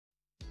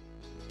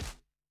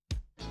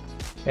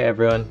Hey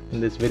everyone,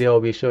 in this video I'll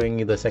be showing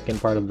you the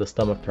second part of the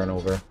stomach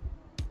turnover.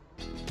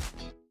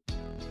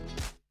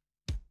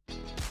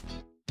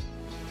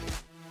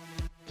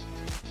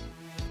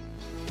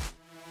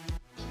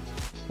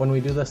 When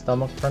we do the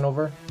stomach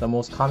turnover, the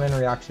most common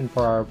reaction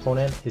for our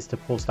opponent is to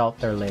post out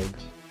their leg.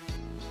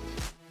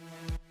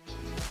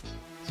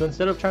 So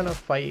instead of trying to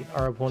fight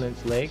our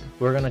opponent's leg,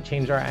 we're going to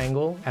change our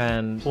angle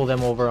and pull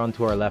them over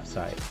onto our left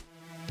side.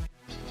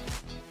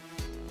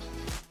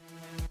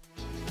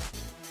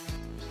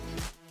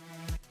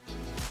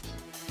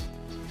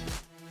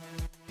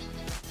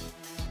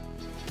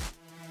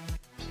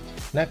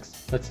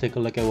 Next, let's take a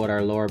look at what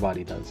our lower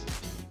body does.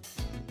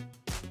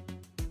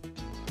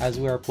 As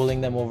we are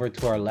pulling them over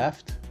to our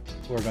left,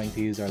 we're going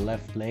to use our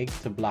left leg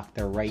to block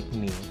their right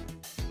knee.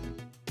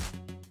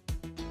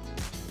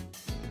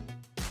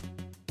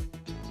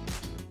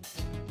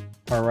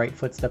 Our right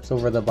foot steps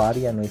over the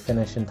body and we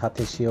finish in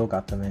tate shio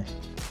gatame.